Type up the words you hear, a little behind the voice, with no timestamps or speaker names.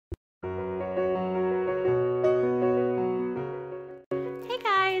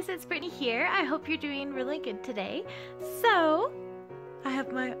it's Brittany here. I hope you're doing really good today. So, I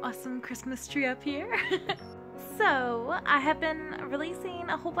have my awesome Christmas tree up here. So, I have been releasing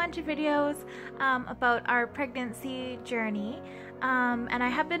a whole bunch of videos about our pregnancy journey, and I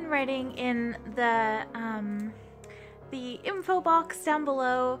have been writing in the info box down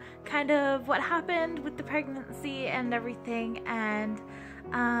below kind of what happened with the pregnancy and everything, and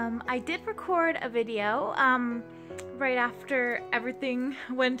I did record a video right after everything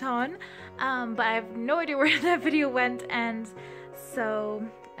went on, but I have no idea where that video went, and so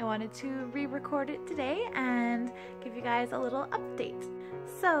I wanted to re-record it today and give you guys a little update.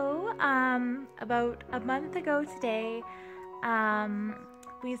 So, about a month ago today,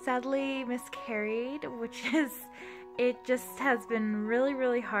 we sadly miscarried, which is, it just has been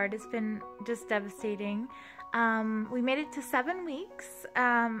really hard. It's been just devastating. We made it to 7 weeks,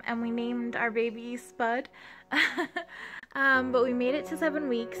 and we named our baby Spud. But we made it to 7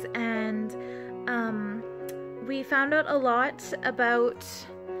 weeks, and we found out a lot about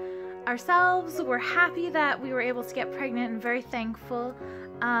ourselves. We're happy that we were able to get pregnant and very thankful.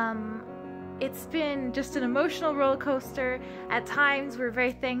 It's been just an emotional roller coaster. At times we're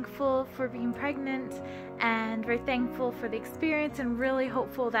very thankful for being pregnant and very thankful for the experience and really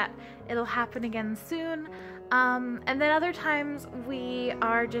hopeful that it'll happen again soon. And then other times we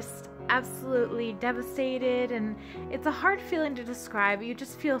are just absolutely devastated, and it's a hard feeling to describe. You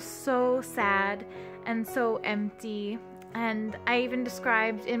just feel so sad and so empty. And I even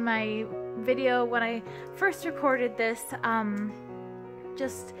described in my video when I first recorded this,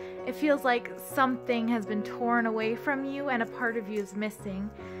 just it feels like something has been torn away from you and a part of you is missing.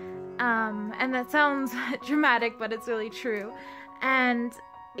 And that sounds dramatic, but it's really true. And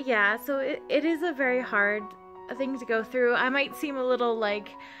yeah, so it is a very hard thing to go through. I might seem a little like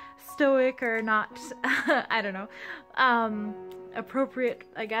stoic or not, I don't know, appropriate,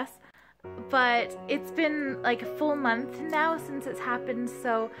 I guess. But it's been like a full month now since it's happened,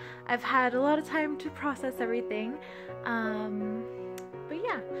 so I've had a lot of time to process everything. But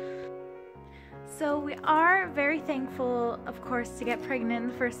yeah. So we are very thankful, of course, to get pregnant in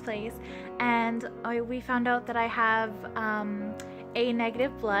the first place, and we found out that I have A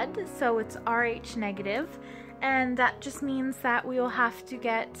negative blood, so it's RH negative, and that just means that we will have to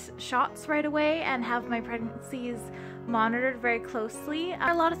get shots right away and have my pregnancies monitored very closely.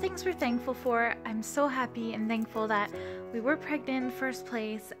 A lot of things we're thankful for. I'm so happy and thankful that we were pregnant in the first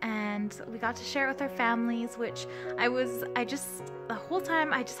place and we got to share it with our families, which the whole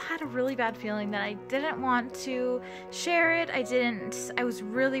time I just had a really bad feeling that I didn't want to share it. I was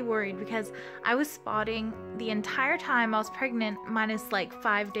really worried because I was spotting the entire time I was pregnant, minus like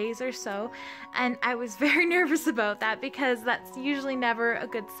 5 days or so, and I was very nervous about that because that's usually never a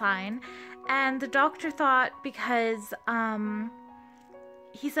good sign. And the doctor thought, because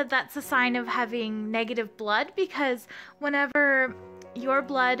he said that's a sign of having negative blood, because whenever your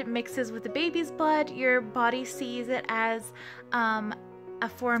blood mixes with the baby's blood, your body sees it as a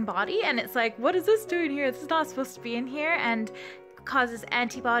foreign body, and it's like, what is this doing here? This is not supposed to be in here, and causes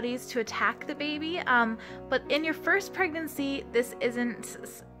antibodies to attack the baby. But in your first pregnancy,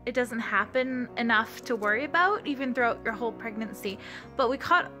 it doesn't happen enough to worry about, even throughout your whole pregnancy. But we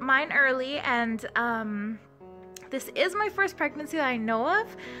caught mine early, and this is my first pregnancy that I know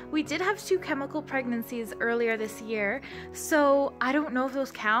of. We did have 2 chemical pregnancies earlier this year, so I don't know if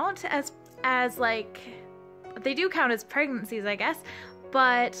those count as like, they do count as pregnancies, I guess,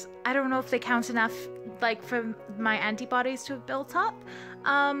 but I don't know if they count enough like for my antibodies to have built up.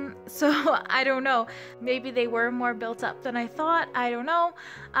 So I don't know, maybe they were more built up than I thought, I don't know,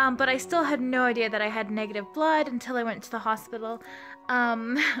 but I still had no idea that I had negative blood until I went to the hospital.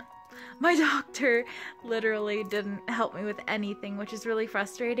 My doctor literally didn't help me with anything, which is really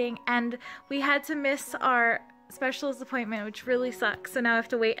frustrating, and we had to miss our specialist appointment, which really sucks, so now I have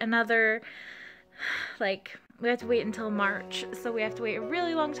to wait another, like, we have to wait until March, so we have to wait a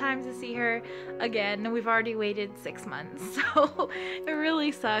really long time to see her again, and we've already waited 6 months, so it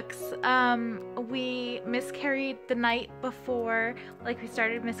really sucks. We miscarried the night before, like we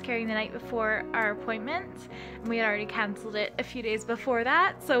started miscarrying the night before our appointment, and we had already canceled it a few days before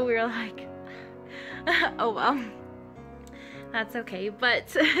that, so we were like, oh well, that's okay, but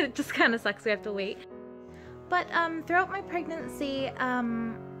it just kind of sucks we have to wait. But throughout my pregnancy,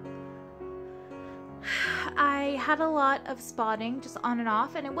 I had a lot of spotting just on and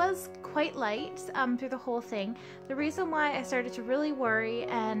off, and it was quite light through the whole thing. The reason why I started to really worry,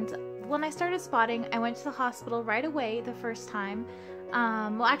 and when I started spotting, I went to the hospital right away the first time.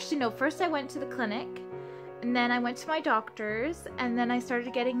 Well, actually no, first I went to the clinic, and then I went to my doctor's, and then I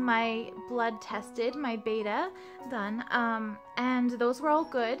started getting my blood tested, my beta done, and those were all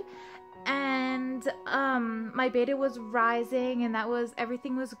good. And my beta was rising, and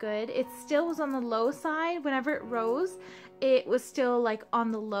everything was good. It still was on the low side. Whenever it rose, it was still like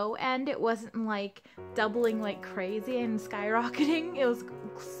on the low end. It wasn't like doubling like crazy and skyrocketing. It was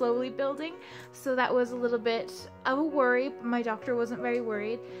slowly building, so that was a little bit of a worry, but my doctor wasn't very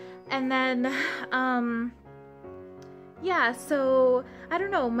worried. And then yeah, so I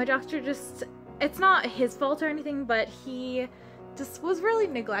don't know, my doctor just, it's not his fault or anything, but he just was really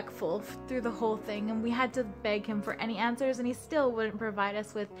neglectful through the whole thing, and we had to beg him for any answers, and he still wouldn't provide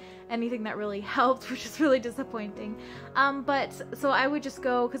us with anything that really helped, which is really disappointing. But so I would just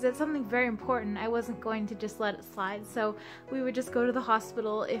go, because it's something very important, I wasn't going to just let it slide, so we would just go to the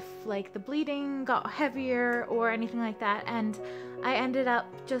hospital if like the bleeding got heavier or anything like that. And I ended up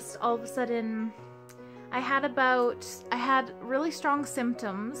just all of a sudden, I had really strong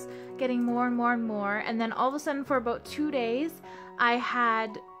symptoms, getting more and more and more, and then all of a sudden for about 2 days I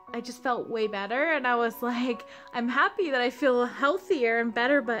just felt way better, and I was like, I'm happy that I feel healthier and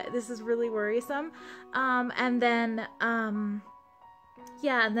better, but this is really worrisome. And then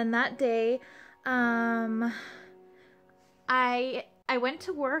yeah, and then that day I went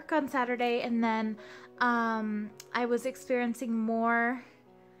to work on Saturday, and then I was experiencing more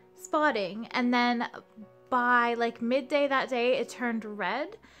spotting, and then by like midday that day it turned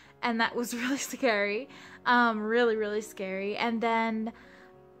red, and that was really scary, really scary. And then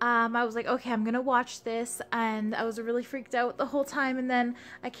I was like, okay, I'm gonna watch this, and I was really freaked out the whole time. And then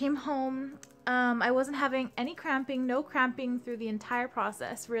I came home, I wasn't having any cramping, no cramping through the entire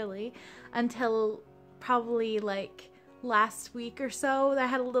process really, until probably like last week or so. I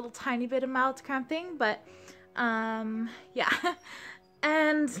had a little tiny bit of mild cramping, but yeah.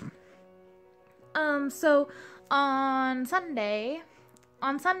 And so on Sunday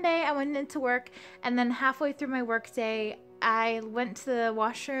I went into work, and then halfway through my work day I went to the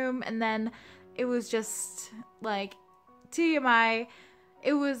washroom, and then it was just like, TMI,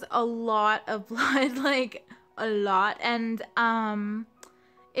 it was a lot of blood, like a lot. And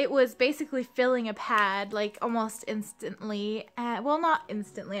it was basically filling a pad like almost instantly. Well, not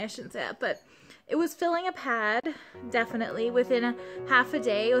instantly, I shouldn't say that, but it was filling a pad, definitely. Within half a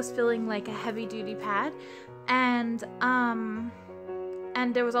day, it was filling like a heavy-duty pad. And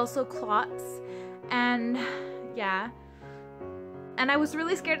there was also clots, and yeah. And I was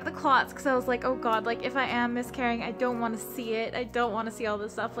really scared of the clots, because I was like, oh god, like if I am miscarrying, I don't want to see it. I don't want to see all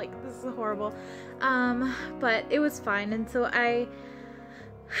this stuff, like this is horrible. But it was fine. And so I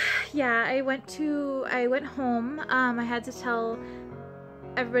went home. I had to tell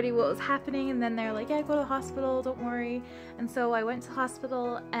everybody what was happening, and then they're like, yeah, go to the hospital, don't worry. And so I went to the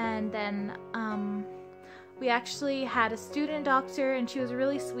hospital, and then we actually had a student doctor, and she was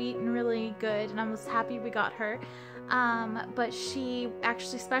really sweet and really good, and I was happy we got her. But she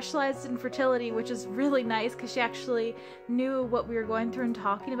actually specialized in fertility, which is really nice, because she actually knew what we were going through and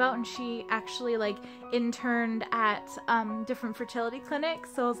talking about, and she actually like interned at different fertility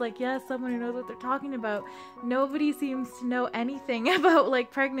clinics. So I was like, yes, someone who knows what they're talking about. Nobody seems to know anything about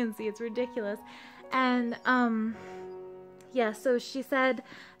like pregnancy. It's ridiculous. And yeah, so she said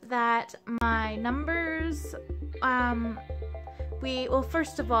that my numbers, well,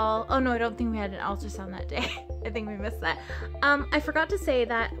 first of all, oh no, I don't think we had an ultrasound that day. I think we missed that. I forgot to say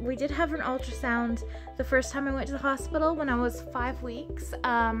that we did have an ultrasound the first time I went to the hospital when I was 5 weeks.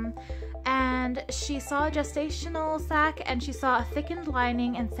 And she saw a gestational sac, and she saw a thickened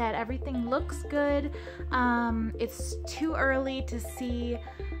lining, and said everything looks good. It's too early to see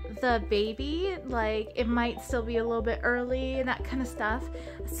the baby, like it might still be a little bit early and that kind of stuff.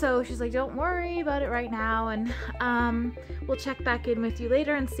 So she's like, don't worry about it right now, and we'll check back in with you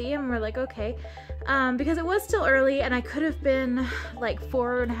later and see. And we're like, okay, because it was still early, and I could have been like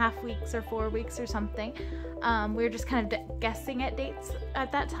 4.5 weeks or 4 weeks or something. We were just kind of guessing at dates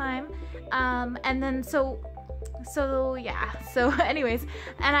at that time. And then so yeah, so anyways,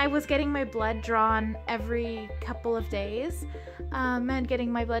 and I was getting my blood drawn every couple of days, and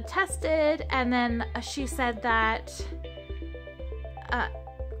getting my blood tested. And then she said that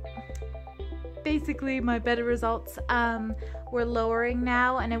basically my beta results were lowering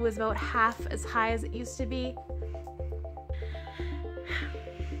now, and it was about half as high as it used to be.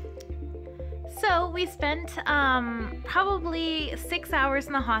 So we spent probably 6 hours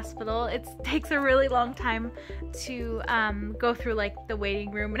in the hospital. It takes a really long time to go through like the waiting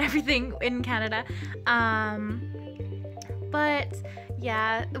room and everything in Canada. But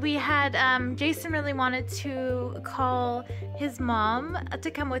yeah, we had, Jason really wanted to call his mom to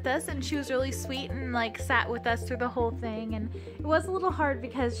come with us, and she was really sweet and like sat with us through the whole thing. And it was a little hard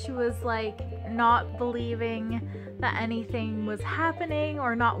because she was like not believing that anything was happening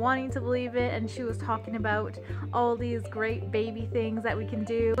or not wanting to believe it, and she was talking about all these great baby things that we can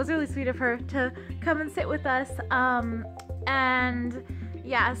do. It was really sweet of her to come and sit with us. And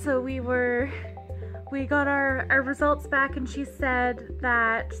yeah, so we got our results back, and she said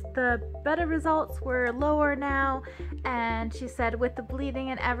that the beta results were lower now, and she said with the bleeding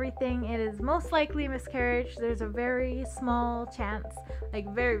and everything, it is most likely miscarriage. There's a very small chance, like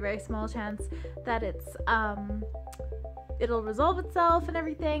very, very small chance, that it'll resolve itself and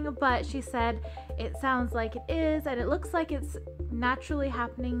everything, but she said it sounds like it is, and it looks like it's naturally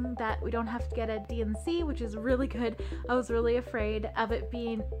happening, that we don't have to get a D&C, which is really good. I was really afraid of it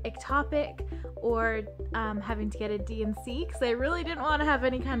being ectopic or having to get a D&C, because I really didn't want to have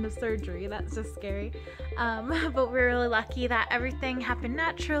any kind of surgery. That's just scary. But we're really lucky that everything happened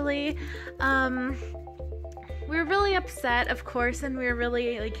naturally. We were really upset, of course, and we were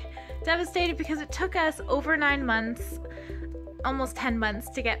really like devastated because it took us over 9 months, almost 10 months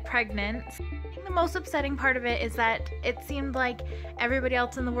to get pregnant. I think the most upsetting part of it is that it seemed like everybody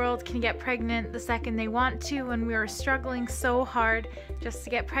else in the world can get pregnant the second they want to, and we were struggling so hard just to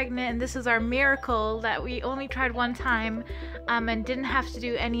get pregnant, and this is our miracle that we only tried one time and didn't have to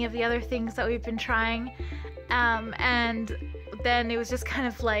do any of the other things that we've been trying, and then it was just kind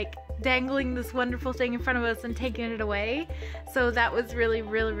of like dangling this wonderful thing in front of us and taking it away. So that was really,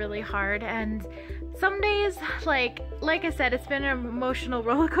 really, really hard. And some days, like I said, it's been an emotional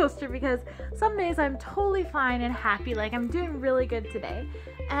roller coaster, because some days I'm totally fine and happy, like I'm doing really good today,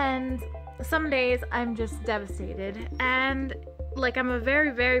 and some days I'm just devastated. And like, I'm a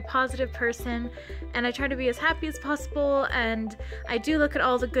very, very positive person, and I try to be as happy as possible, and I do look at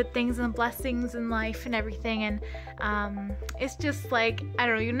all the good things and blessings in life and everything, and it's just like, I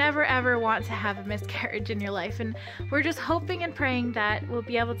don't know, you never ever want to have a miscarriage in your life, and we're just hoping and praying that we'll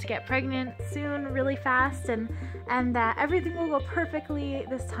be able to get pregnant soon, really fast, and that everything will go perfectly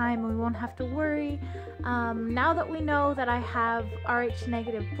this time, and we won't have to worry. Now that we know that I have Rh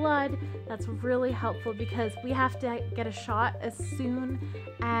negative blood, that's really helpful, because we have to get a shot as soon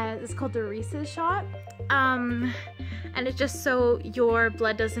as, it's called the Reese's shot, and it's just so your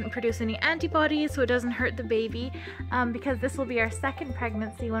blood doesn't produce any antibodies, so it doesn't hurt the baby, because this will be our second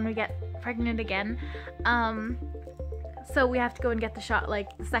pregnancy when we get pregnant again. So we have to go and get the shot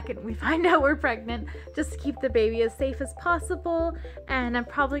like the second we find out we're pregnant, just to keep the baby as safe as possible. And I'm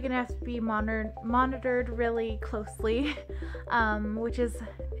probably gonna have to be monitored really closely, which is,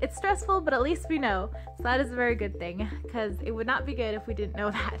 it's stressful, but at least we know. So that is a very good thing, because it would not be good if we didn't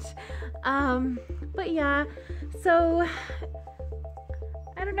know that. But yeah, so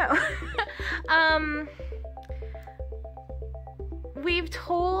I don't know. We've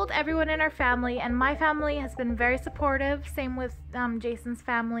told everyone in our family, and my family has been very supportive, same with Jason's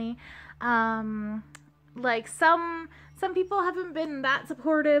family. Like some people haven't been that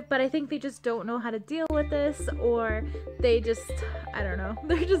supportive, but I think they just don't know how to deal with this, or they just, I don't know,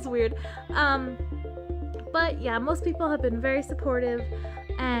 they're just weird. But yeah, most people have been very supportive,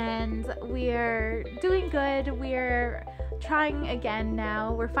 and we're doing good. We're trying again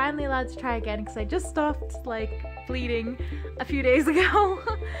now. We're finally allowed to try again, because I just stopped like bleeding a few days ago,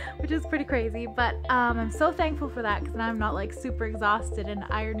 which is pretty crazy, but I'm so thankful for that, because now I'm not like super exhausted and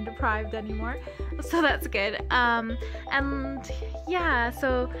iron deprived anymore, so that's good. And yeah,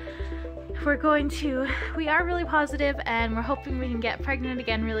 so we are really positive, and we're hoping we can get pregnant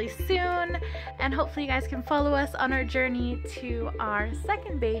again really soon, and hopefully you guys can follow us on our journey to our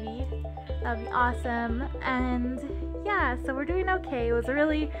second baby. That'd be awesome. And yeah, so we're doing okay. It was a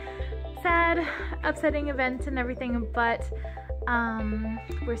really sad, upsetting event and everything, but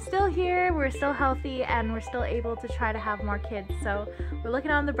we're still here, we're still healthy, and we're still able to try to have more kids, so we're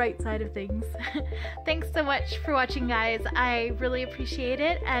looking on the bright side of things. Thanks so much for watching, guys. I really appreciate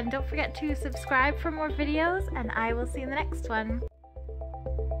it, and don't forget to subscribe for more videos, and I will see you in the next one.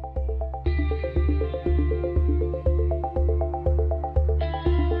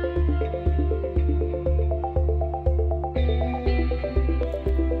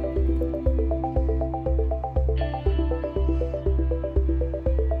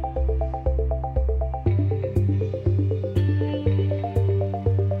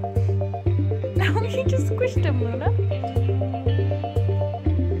 You just squished him, Luna.